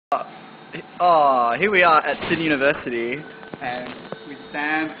Here we are at Sydney University, and with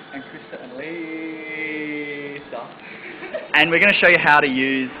Sam and Krista and Lisa, and we're going to show you how to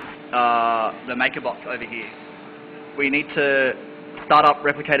use the makerbot over here. We need to start up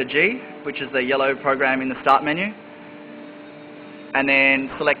replicatorg, which is the yellow program in the start menu, and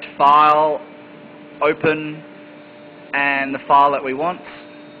then select File, Open, and the file that we want.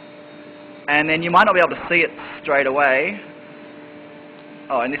 And then you might not be able to see it straight away.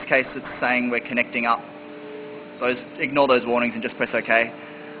 Oh, in this case it's saying we're connecting up. Ignore those warnings and just press OK.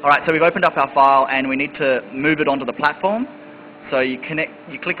 Alright, so we've opened up our file and we need to move it onto the platform. So you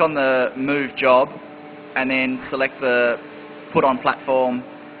click on the Move Job and then select the Put on Platform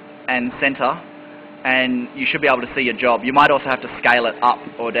and Center, and you should be able to see your job. You might also have to scale it up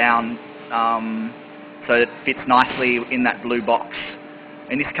or down so it fits nicely in that blue box.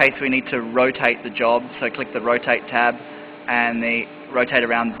 In this case we need to rotate the job, so click the Rotate tab, and the rotate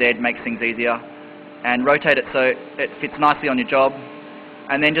around Z makes things easier, and rotate it so it fits nicely on your job,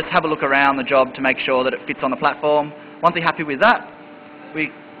 and then just have a look around the job to make sure that it fits on the platform. Once you're happy with that,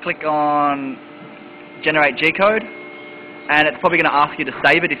 we click on Generate G-code, and it's probably going to ask you to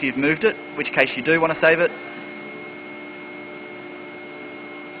save it if you've moved it, in which case you do want to save it,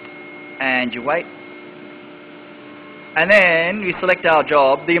 and you wait. And then we select our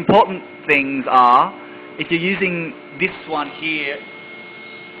job. The important things are, if you're using this one here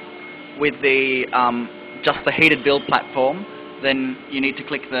with the just the heated build platform, then you need to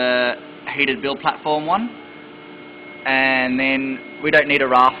click the heated build platform one, and then we don't need a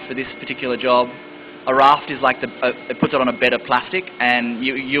raft for this particular job. A raft is like it puts it on a bed of plastic, and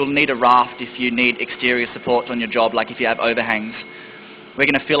you'll need a raft if you need exterior supports on your job, like if you have overhangs. We're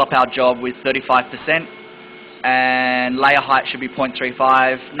going to fill up our job with 35%, and layer height should be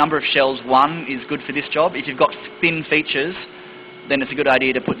 0.35. Number of shells 1 is good for this job. If you've got thin features, then it's a good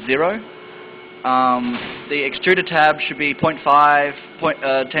idea to put 0. The extruder tab should be 0.5,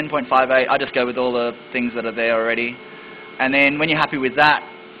 10.58. I just go with all the things that are there already. And then when you're happy with that,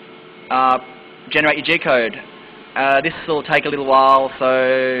 generate your G-code. This will take a little while,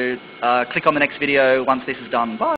 so click on the next video once this is done. Bye.